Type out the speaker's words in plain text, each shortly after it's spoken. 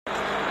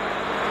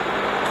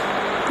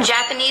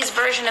Japanese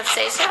version of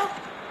Say So?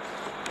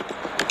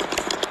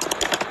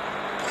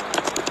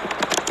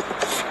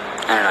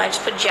 I don't know, I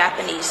just put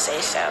Japanese Say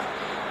So.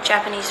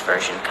 Japanese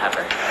version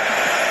cover.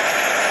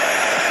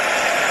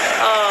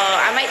 Oh,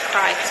 I might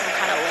cry because I'm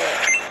kind of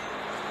lit.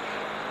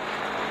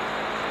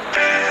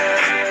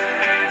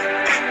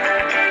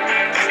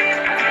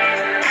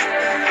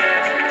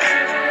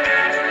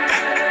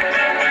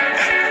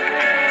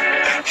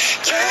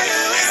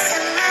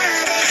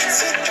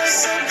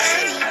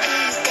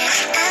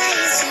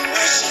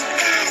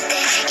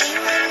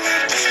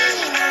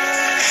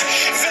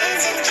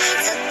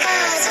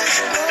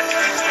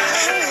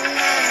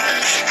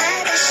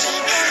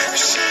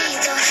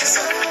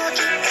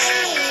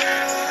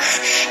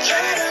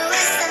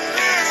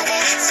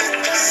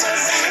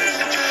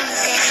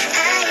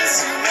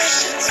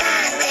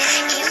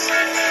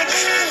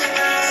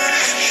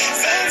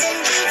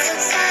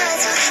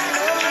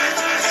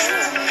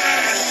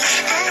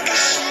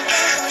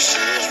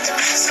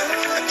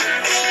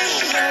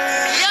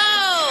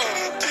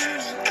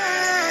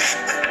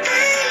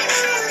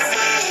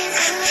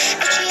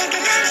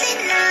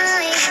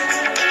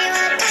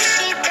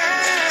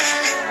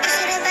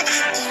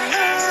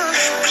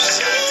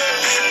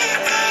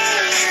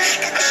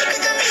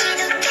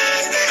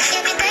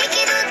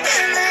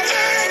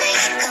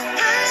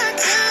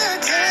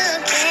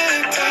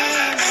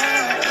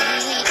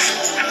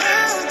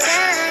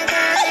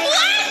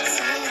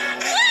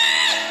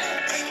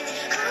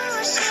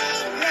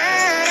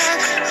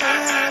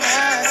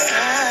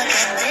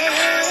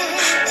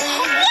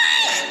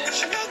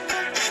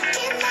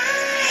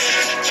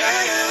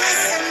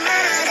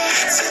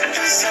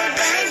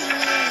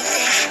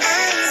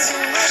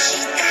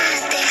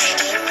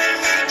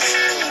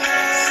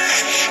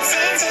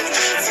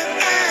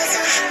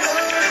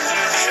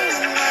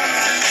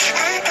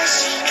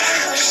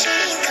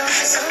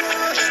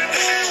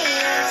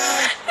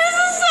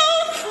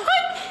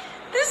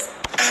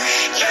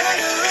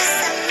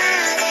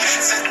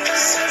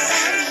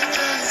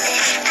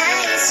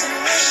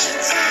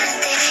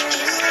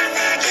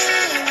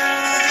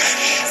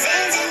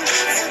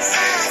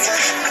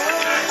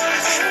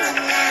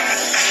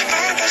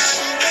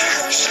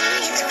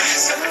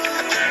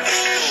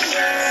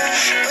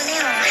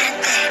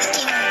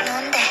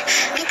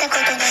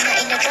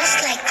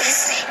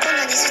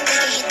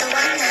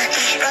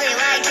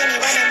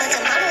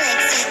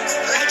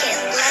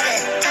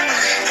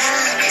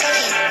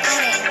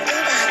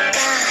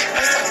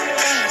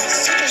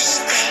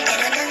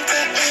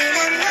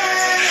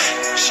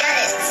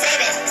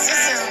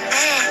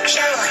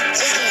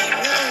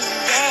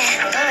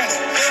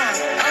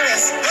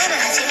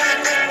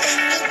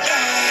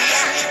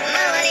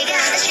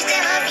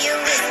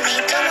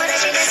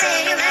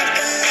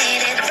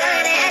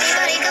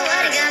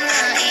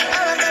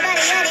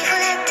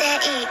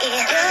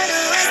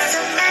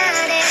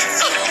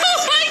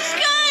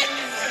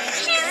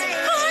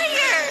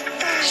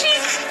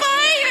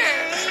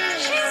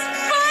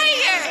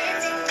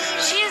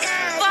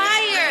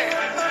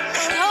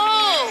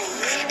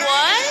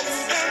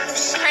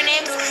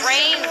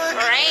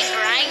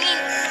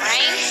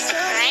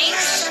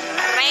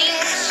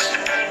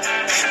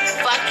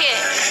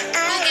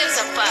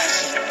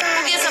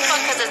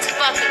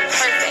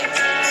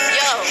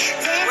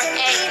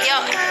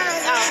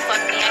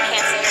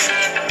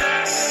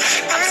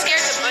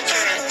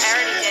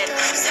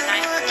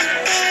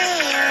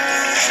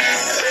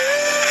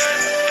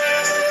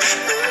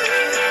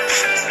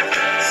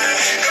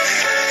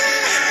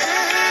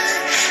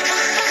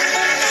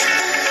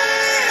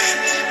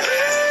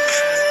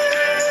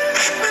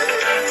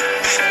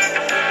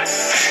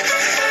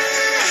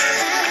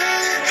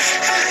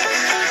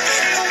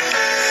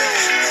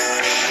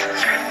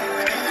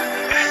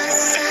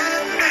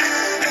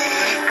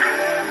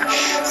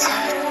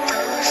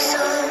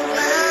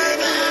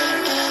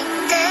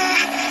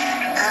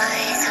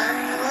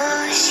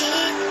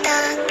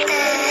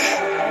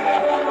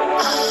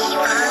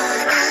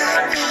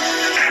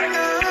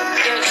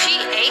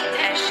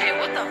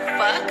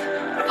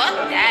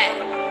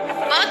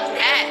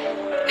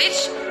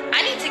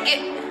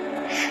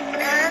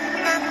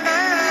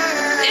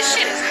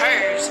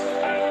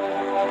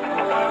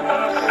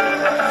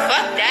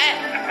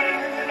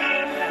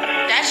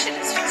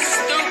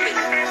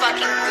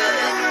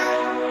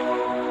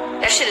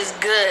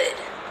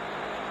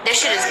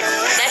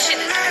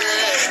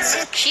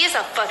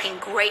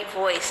 Great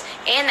voice,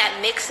 and that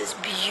mix is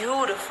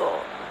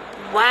beautiful.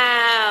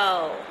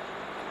 Wow.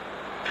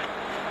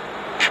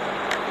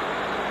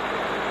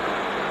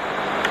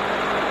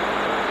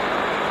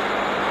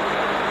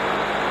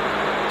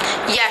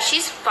 Yeah,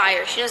 she's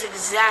fire. She knows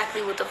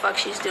exactly what the fuck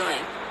she's doing.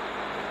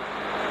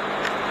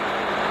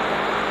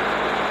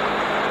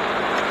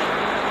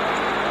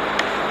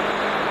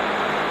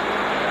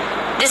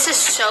 This is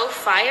so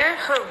fire.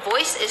 Her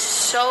voice is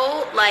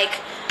so like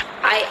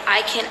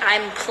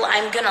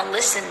I'm gonna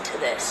listen to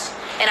this,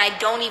 and I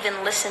don't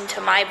even listen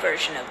to my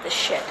version of this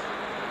shit,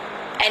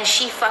 and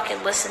she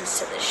fucking listens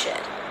to this shit.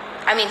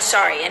 I mean,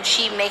 sorry, and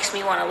she makes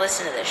me want to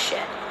listen to this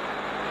shit.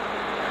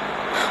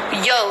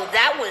 Yo,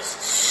 that was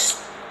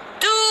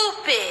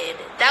stupid.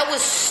 That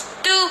was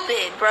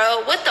stupid,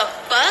 bro. What the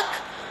fuck?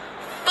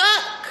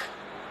 Fuck.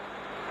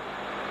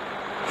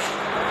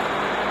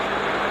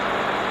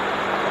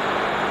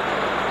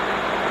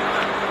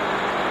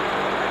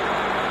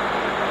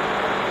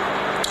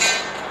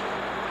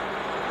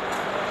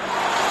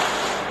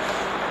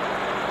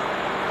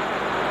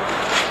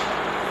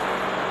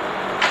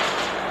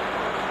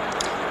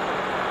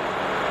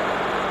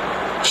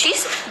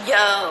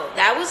 Yo,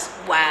 that was,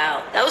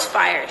 wow. That was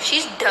fire.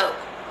 She's dope.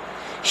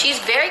 She's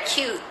very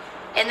cute.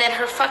 And then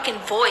her fucking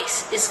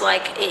voice is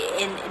like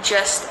in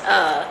just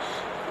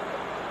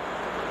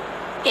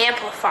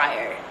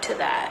amplifier to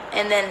that.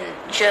 And then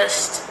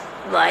just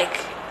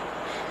like,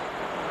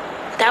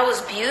 that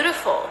was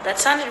beautiful. That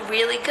sounded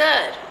really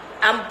good.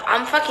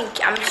 I'm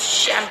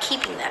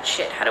keeping that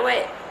shit. How do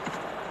I...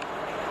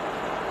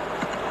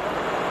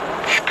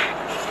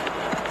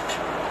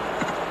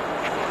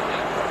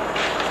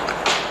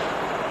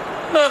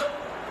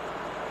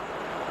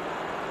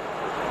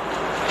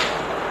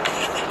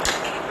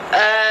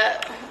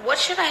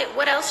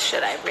 What else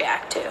should I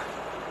react to?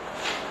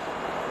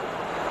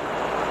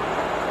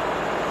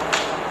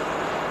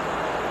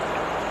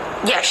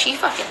 Yeah, she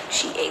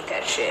ate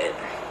that shit.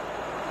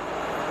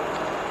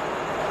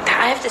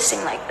 I have to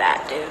sing like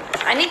that, dude.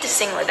 I need to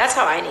sing like, that's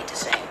how I need to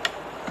sing.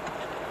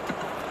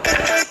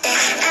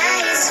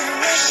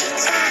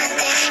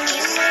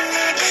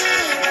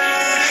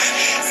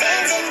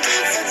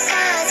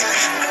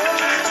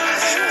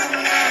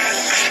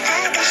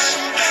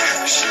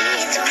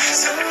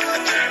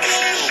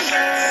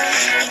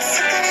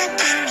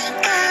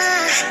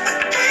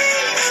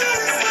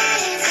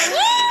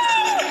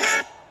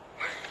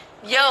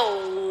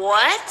 Yo,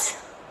 what?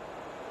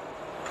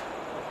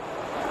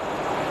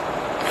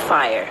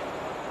 Fire.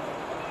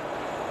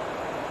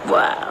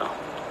 Wow.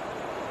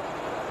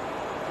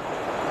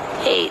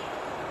 Ate.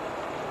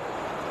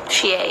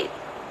 She ate.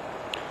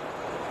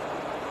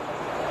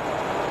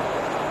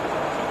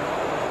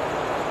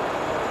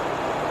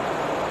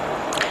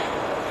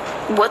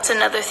 What's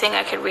another thing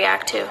I could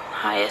react to?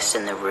 Highest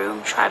in the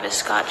room, Travis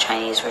Scott,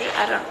 Chinese version.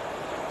 I don't.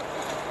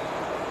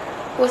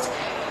 What's.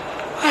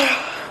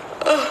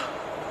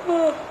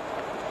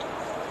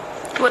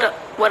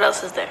 What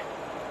else is there?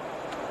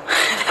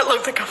 That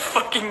looked like a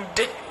fucking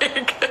dick.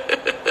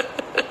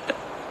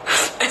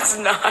 It's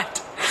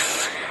not.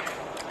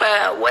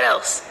 What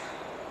else?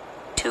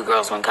 2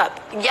 girls, 1 cup.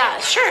 Yeah,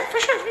 sure, for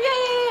sure.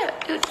 Yeah.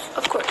 Dude,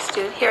 of course,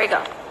 dude. Here I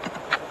go.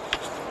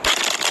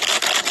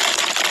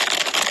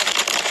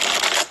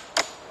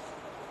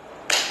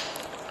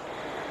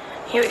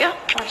 Here we go.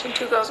 Watching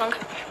 2 girls, 1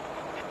 cup.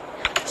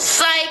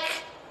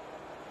 Psych!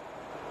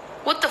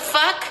 What the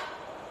fuck?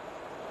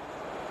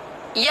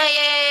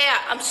 Yeah.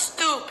 I'm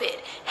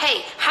stupid.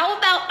 Hey, how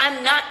about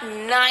I'm not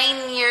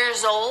 9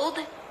 years old?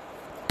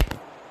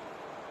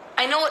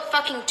 I know what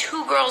fucking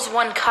 2 girls,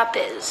 1 cup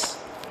is.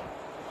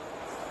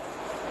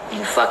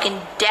 You fucking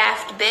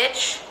daft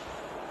bitch.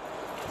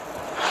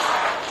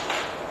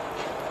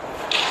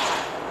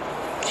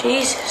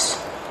 Jesus.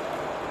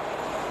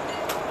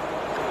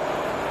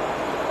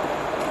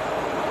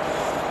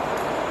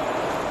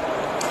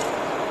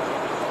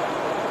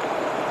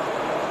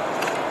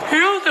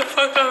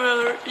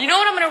 You know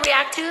what I'm gonna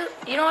react to?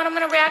 You know what I'm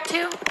gonna react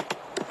to?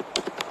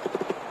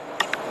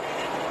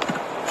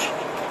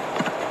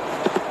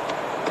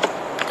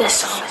 This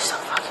song is so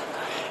fucking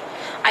good.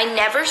 I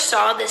never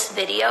saw this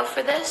video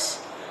for this,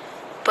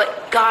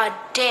 but god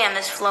damn,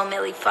 is Flo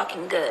Milli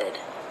fucking good. Is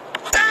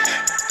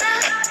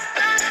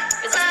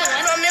this the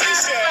one? Flo Milli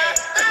shit.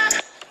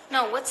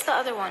 No, what's the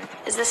other one?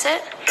 Is this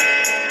it?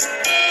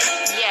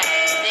 Yeah,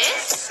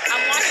 this?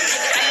 I'm watching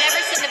it. I've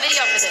never seen the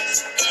video for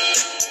this.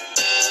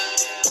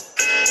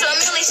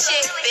 Family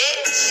shit,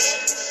 bitch.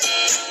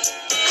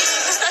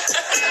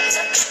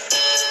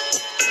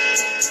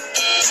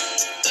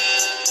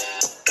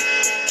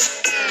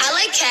 I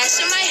like cash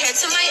in my hair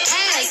to my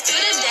ass. Do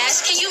the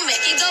dash, can you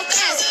make it go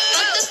fast?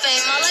 Fuck the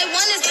fame, all I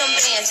want is them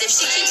bands. If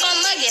she keep on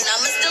mugging,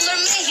 I'ma still her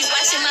man. He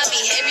watching my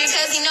behavior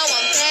cause he know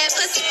I'm bad.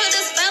 Pussy put a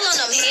spell on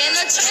him, he in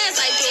a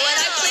trance. I do what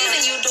I please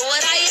and you do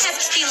what I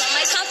ask. He love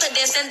my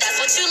confidence and that's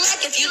what you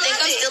lack. If you think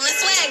I'm still in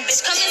swag,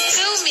 bitch, come and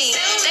sue me.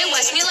 They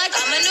watch me like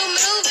I'm a new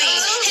movie.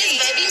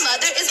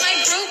 Mother is my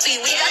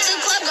groupie. We got the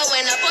club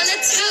going up on a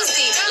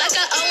Tuesday. Like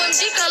a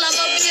OMG girl, I'm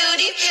a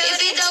beauty.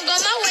 If it don't go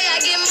my way, I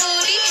get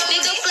moody.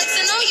 Nigga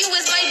flexing on you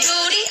is my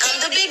duty.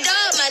 I'm the big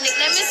dog, my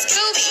nickname is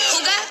Scooby.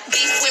 Who got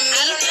beef with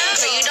me?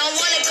 Girl, you don't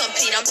wanna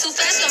compete. I'm too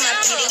fast on my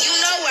feet and you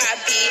know where I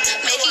be.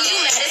 Making you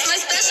mad is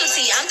my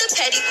specialty. I'm the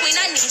petty queen,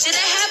 I need you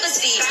to have a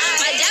seat.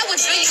 My dad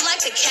would drill you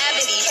like a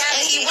cavity,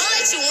 and he won't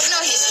let you win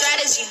on his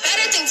strategy.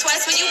 Better think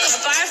twice when you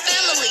come for our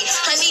family.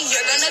 Honey,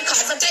 you're gonna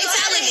cause a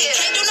fatality.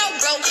 Can't do no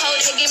bro code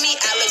and give me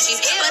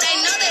allergies, but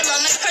I know they love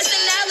my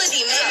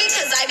personality. Maybe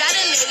cause I got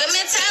a nigga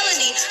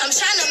mentality. I'm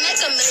trying to make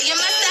 $1 million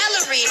my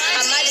salary.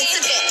 I might have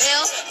took an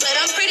L, but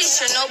I'm pretty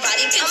sure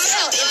nobody can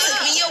tell. It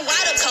took me a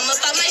while to come up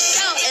on my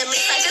shell. At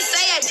least I could say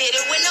I did did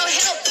it with no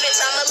help.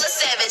 Bitch, I'm a little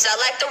savage. I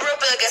like the real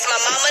bill. Guess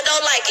my mama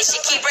don't like it. She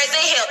keep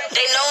raising hell.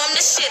 They know I'm the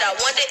shit. I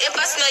wonder if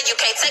I smell you.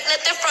 Can't take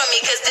nothing from me,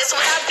 cause this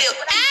what I built.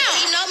 Ow!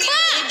 You know me,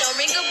 you don't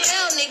ring a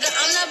bell, nigga.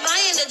 I'm not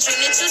buying the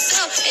drink that you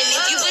sell. And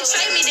if you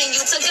betray me, then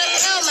you took a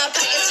L. My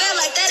pockets felt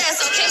like that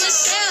ass. Okay,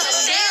 Michelle.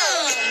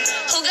 Damn.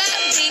 Who got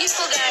beef?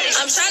 Who got it?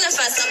 I'm trying to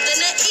find something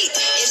to eat.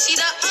 If she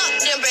the up,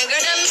 then bring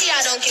her to me. I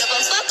don't give a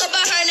fuck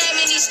about her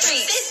name in these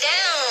streets. Sit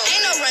down.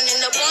 Ain't no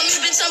running up on me,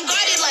 bitch. I'm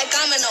guarded like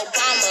I'm an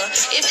Obama.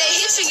 If they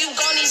hit you, you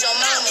gon' need your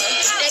mama.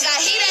 They got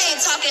heat, they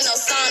ain't talking no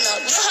sauna.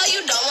 Look how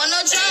you don't want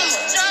no drama.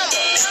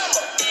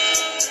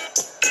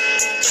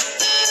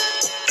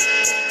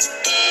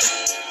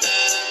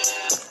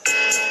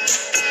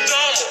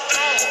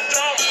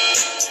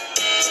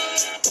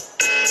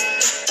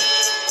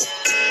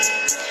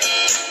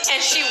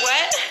 And she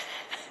what?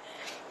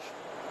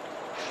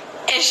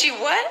 And she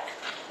what?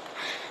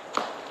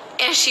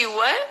 And she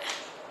what?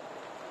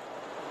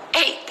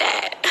 Ate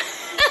that.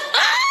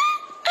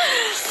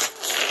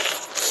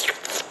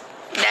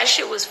 That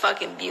shit was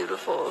fucking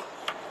beautiful.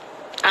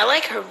 I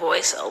like her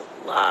voice a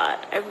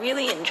lot. I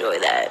really enjoy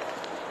that.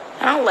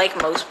 I don't like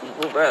most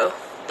people, bro.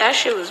 That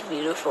shit was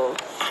beautiful.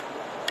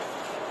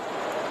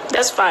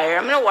 That's fire.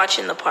 I'm gonna watch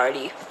in the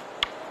party.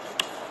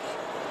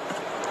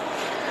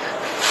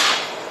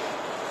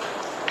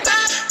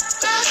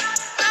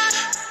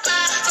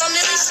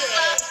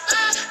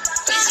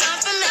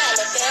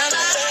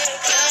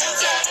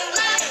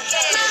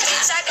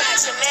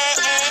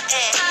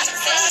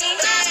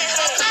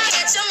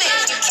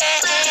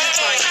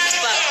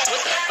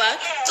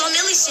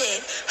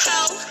 Shit,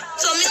 ho,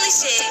 familiar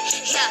shit,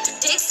 yeah,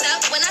 dicks up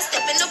when I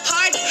step in the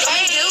party,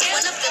 I do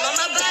when I feel on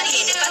my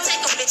body, and if I take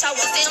a bitch, I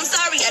won't say I'm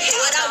sorry, I do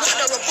what I want,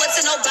 don't report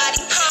to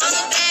nobody, I'm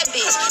a bad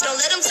bitch, don't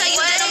let them tell you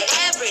that I'm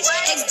average,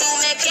 ex-dude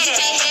mad cause he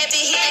can't have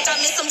it, he think I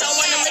miss him, don't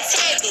want him to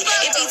tag it,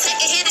 if he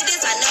take a hit of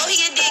this, I know he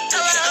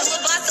addicted, I'm a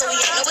boss so he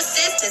ain't no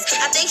assistance,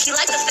 I think he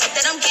like the fact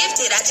that I'm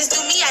gifted, I just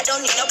do me, I don't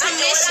need no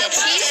permission,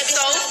 He's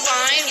so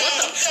fine,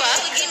 what the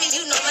fuck? Give me,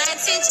 you know my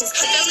intentions,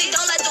 family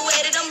don't like the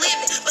way that I'm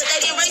living, but they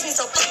didn't raise me,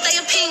 so fuck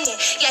their opinion.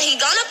 Yeah, he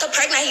gone up the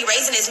perk, now he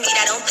raising his meat.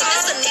 I don't think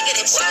that's a nigga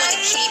that you wanna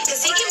keep,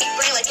 cause he give me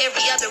brain like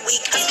every other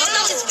week. I smoked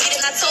all his weed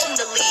and I told him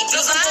to leave.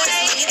 Use him for his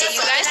money, that's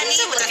all that I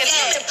need. When I see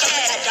him in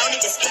public, I don't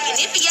even speak. And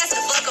if he asks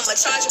to fuck, I'ma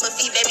charge him a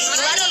fee, baby. You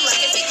out of luck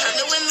if he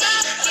coming with me.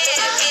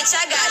 Yeah, bitch,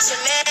 I got you,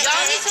 man.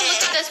 Y'all need to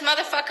look at this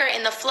motherfucker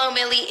in the Flo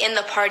Milli in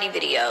the party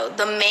video.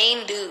 The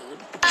main dude.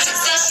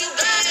 Since you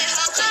got it,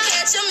 ho, come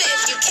catch him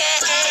if you can.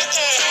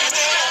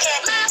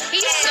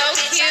 He's so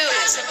cute.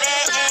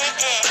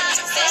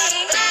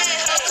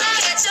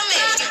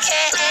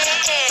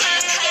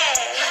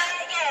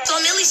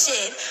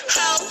 Shit,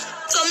 ho,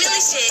 familiar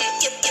shit.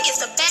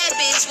 It's a bad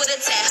bitch with a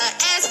tat. Her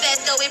ass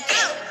fat though it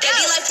built. They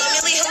be like,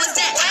 family, who is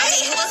that? I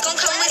mean, who else gon'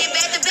 come with it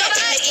back to back?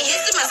 Making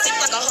hits in my sleep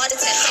like a heart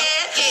attack.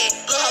 Yeah,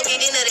 little hoe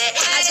get into that.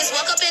 I just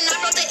woke up and I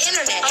broke the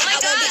internet. I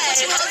won't be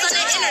with you hoes on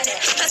the internet.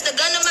 Pass the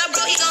gun to my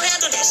bro, he gon'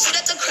 handle that. Shoot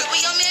at the crib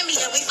with your mammy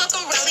and we fuck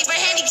around, leave her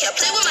handicap.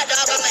 Play with my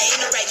dog, I'ma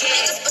interact.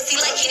 Niggas pussy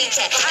like kitty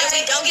cat. And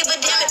we don't give a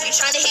damn if you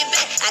tryna hit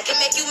back. I can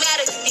make you mad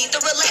if you need to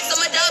relax.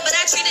 I'm a dog, but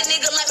I treat a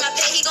nigga like my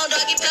pet. He gon'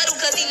 doggy pedal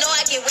cause he know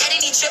I get wet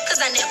and he trip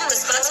cause I never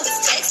respond to his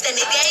text. That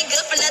nigga ain't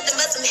good for nothing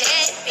but some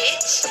head,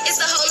 bitch. It's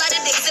a whole lot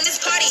of dicks in this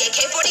party.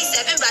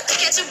 AK-47 bout to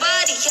catch a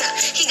body, yeah.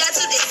 He got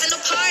 2 dicks in the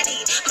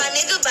party. My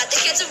nigga bout to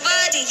catch a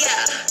body,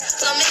 yeah.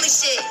 Familiar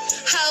shit,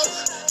 ho,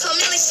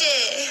 familiar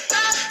shit.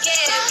 Yeah,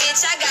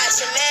 bitch, I got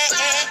you, man.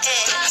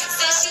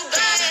 Since you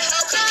got it, ho,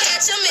 come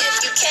catch him if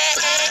you can.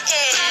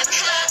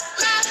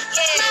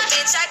 Yeah,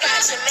 bitch, I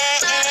got you, man.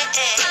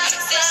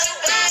 Since you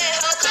got it,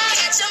 ho, come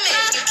catch him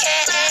if you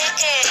can.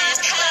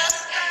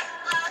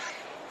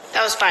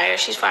 That was fire.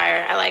 She's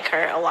fire. I like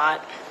her a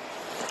lot.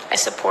 I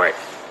support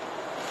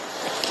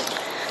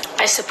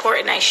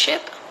and I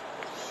ship.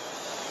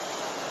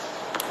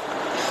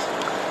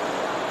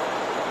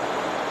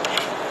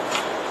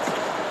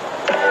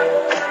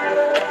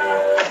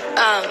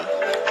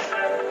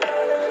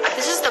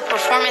 This is the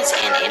performance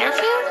and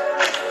interview?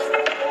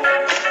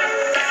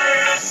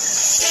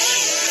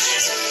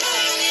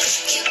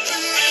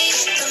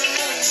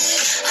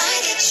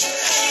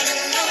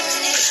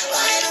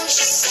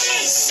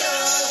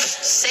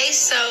 Say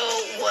so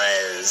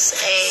was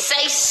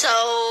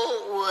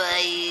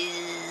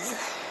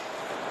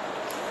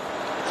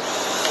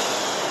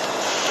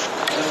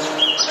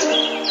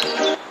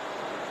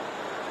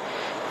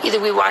Either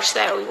we watch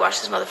that or we watch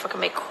this motherfucker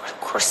make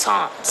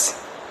croissants.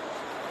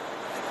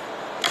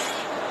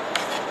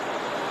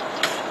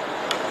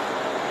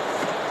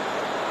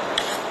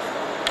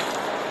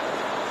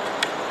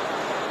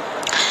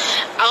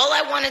 All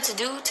I wanted to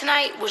do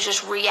tonight was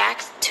just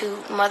react to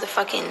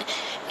motherfucking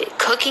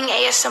cooking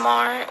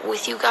ASMR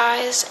with you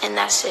guys, and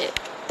that's it.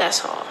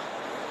 That's all.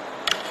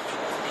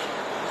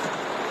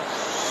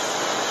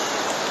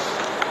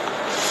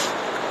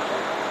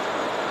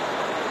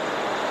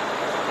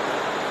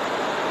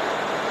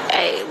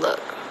 Hey,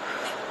 look.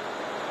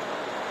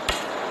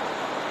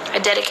 I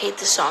dedicate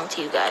this song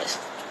to you guys.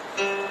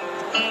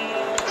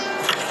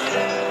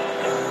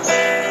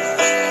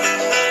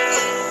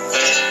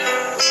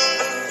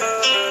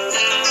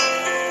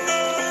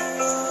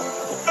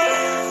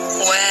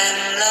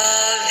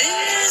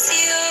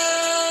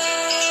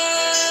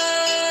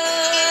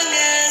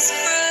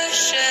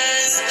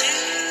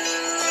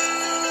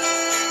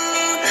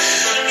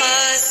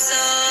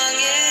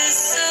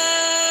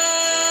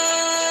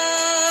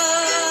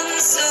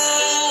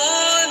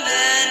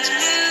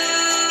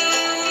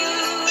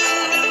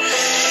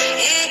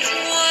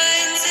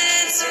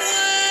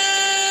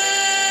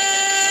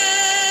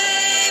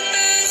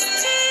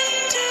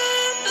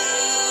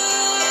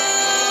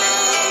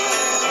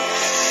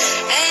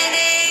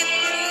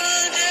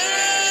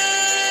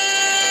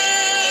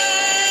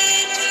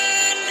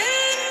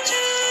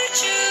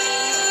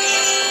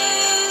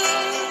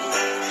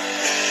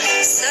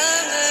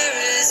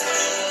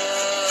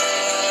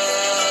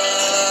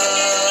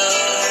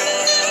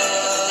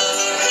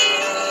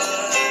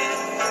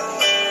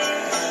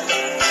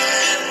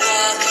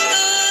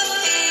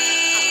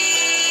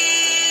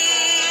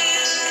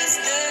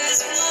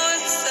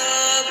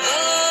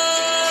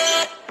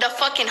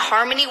 fucking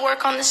harmony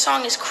work on this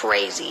song is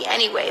crazy.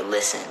 Anyway,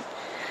 listen.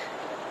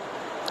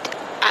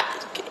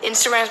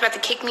 Instagram's about to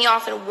kick me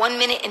off in 1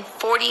 minute and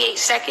 48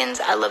 seconds.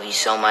 I love you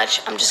so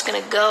much. I'm just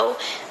gonna go.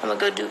 I'm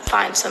gonna go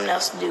find something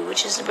else to do,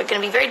 which is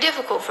gonna be very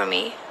difficult for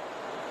me.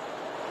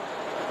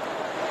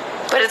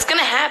 But it's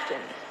gonna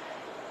happen.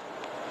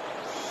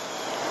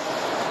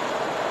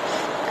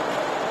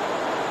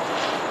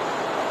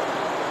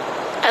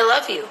 I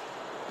love you.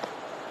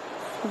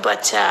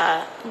 But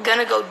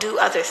gonna go do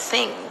other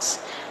things.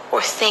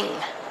 Or thing.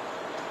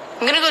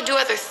 I'm gonna go do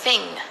other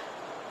thing.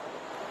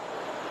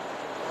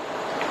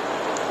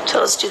 So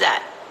let's do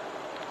that.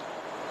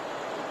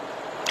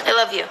 I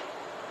love you.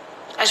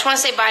 I just want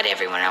to say bye to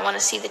everyone. I want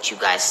to see that you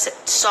guys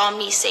saw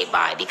me say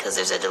bye, because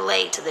there's a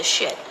delay to this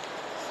shit.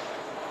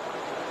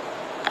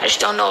 I just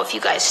don't know if you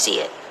guys see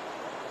it.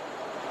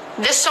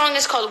 This song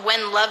is called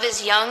When Love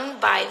Is Young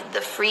by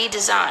The Free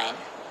Design.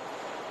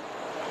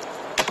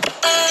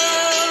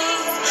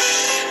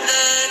 Oh,